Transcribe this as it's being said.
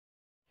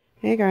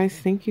Hey guys,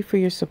 thank you for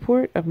your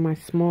support of my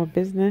small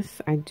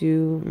business. I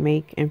do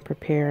make and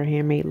prepare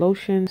handmade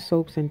lotions,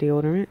 soaps, and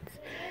deodorants.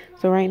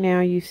 So right now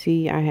you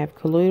see I have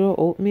colloidal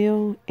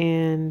oatmeal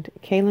and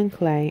kaolin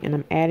clay, and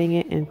I'm adding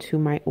it into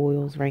my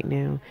oils right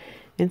now.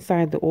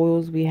 Inside the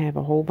oils we have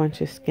a whole bunch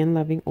of skin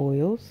loving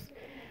oils,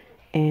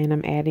 and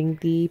I'm adding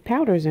the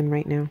powders in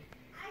right now.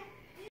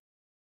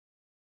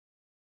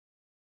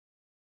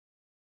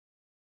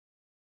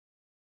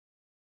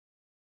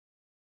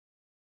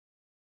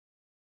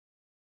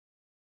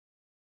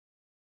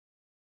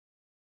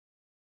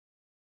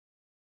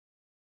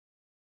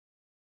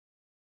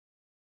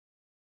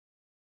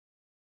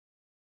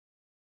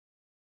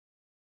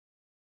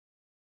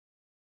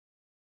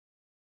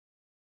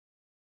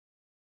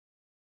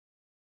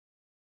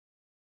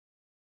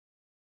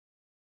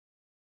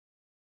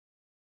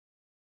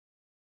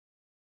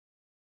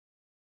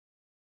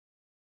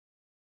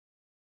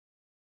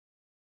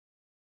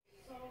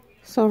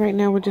 So right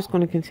now we're just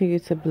going to continue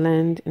to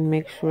blend and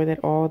make sure that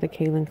all the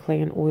kaolin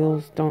clay and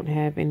oils don't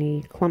have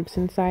any clumps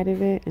inside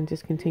of it, and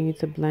just continue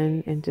to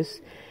blend and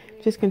just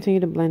continue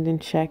to blend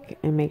and check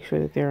and make sure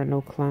that there are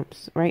no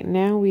clumps. Right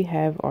now we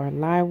have our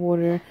lye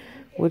water,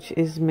 which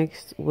is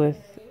mixed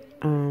with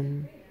a,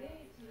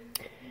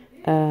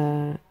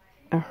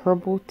 a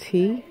herbal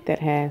tea that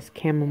has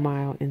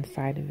chamomile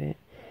inside of it.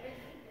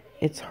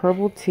 It's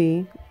herbal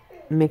tea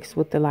mixed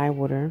with the lye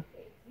water,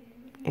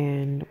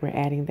 and we're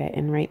adding that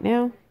in right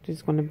now.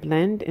 Just going to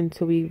blend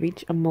until we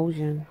reach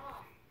emulsion.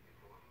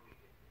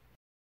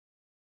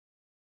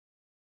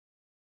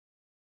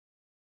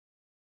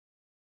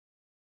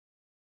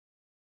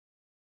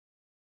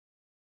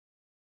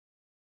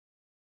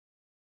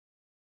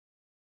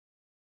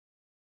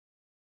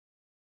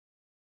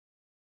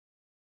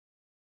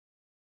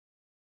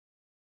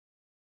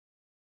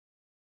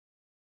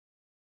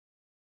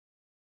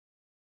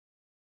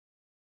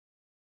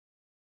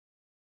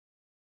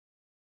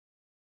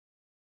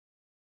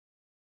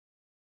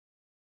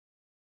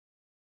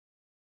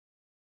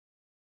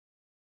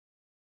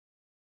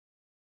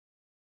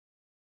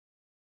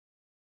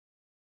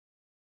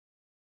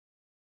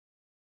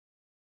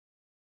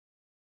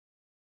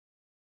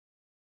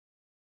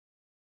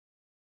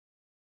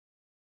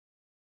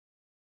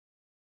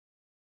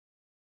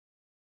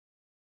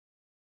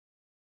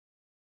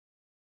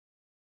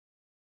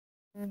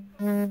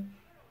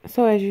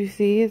 So as you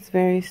see, it's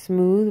very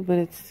smooth, but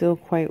it's still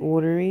quite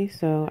watery.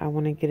 So I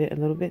want to get it a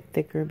little bit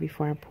thicker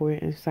before I pour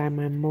it inside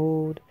my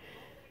mold.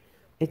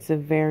 It's a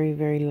very,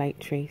 very light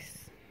trace.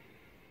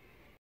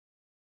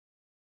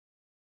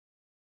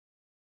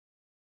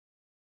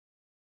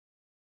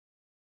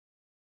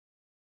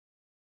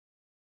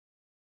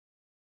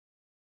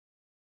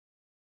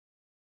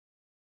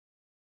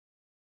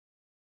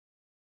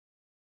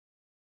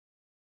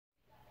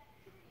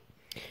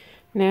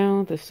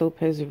 Now the soap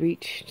has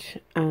reached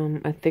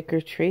a thicker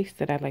trace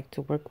that I like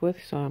to work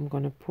with, so I'm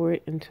going to pour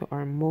it into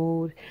our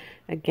mold.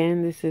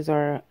 Again, this is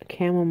our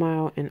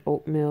chamomile and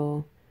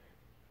oatmeal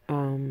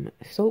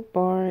soap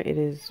bar. It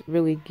is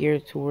really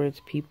geared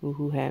towards people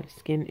who have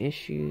skin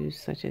issues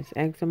such as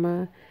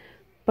eczema,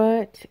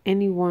 but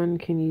anyone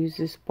can use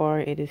this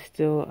bar. It is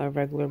still a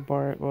regular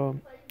bar.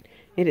 Well,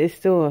 it is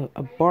still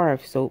a bar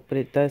of soap, but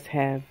it does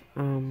have,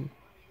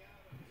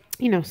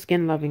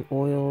 skin loving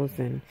oils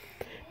and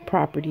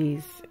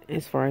properties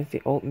as far as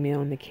the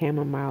oatmeal and the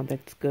chamomile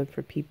that's good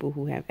for people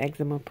who have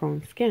eczema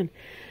prone skin.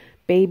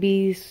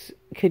 Babies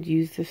could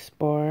use this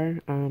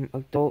bar,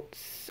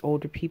 adults,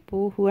 older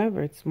people,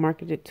 whoever. It's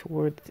marketed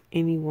towards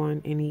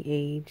anyone, any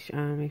age,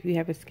 if you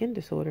have a skin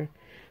disorder.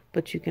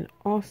 But you can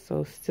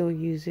also still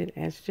use it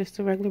as just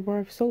a regular bar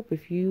of soap.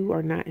 If you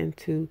are not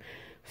into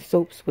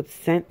soaps with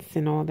scents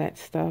and all that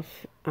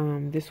stuff,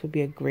 this would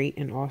be a great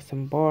and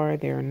awesome bar.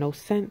 There are no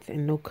scents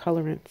and no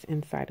colorants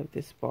inside of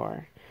this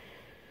bar.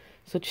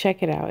 So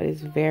check it out. It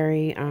is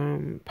very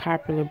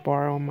popular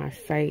bar on my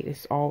site.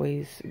 It's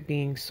always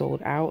being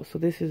sold out. So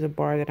this is a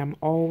bar that I'm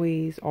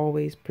always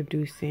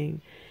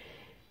producing.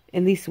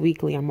 At least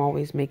weekly, I'm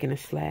always making a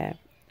slab.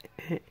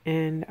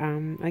 And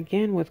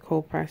again, with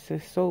cold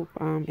processed soap,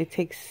 it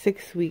takes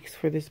 6 weeks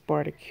for this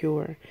bar to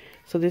cure.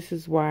 So this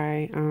is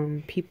why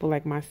people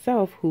like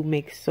myself who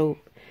make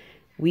soap,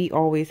 we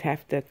always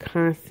have to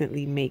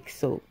constantly make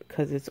soap,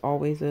 because it's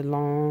always a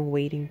long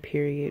waiting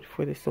period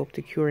for the soap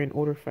to cure in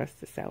order for us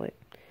to sell it.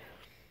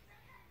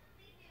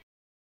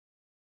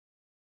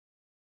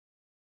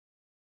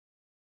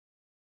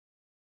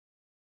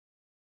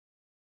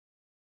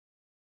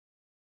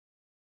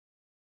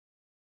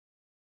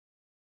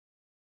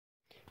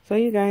 So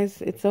you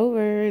guys, it's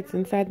over. It's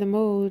inside the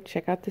mold.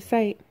 Check out the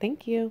site.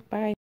 Thank you.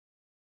 Bye.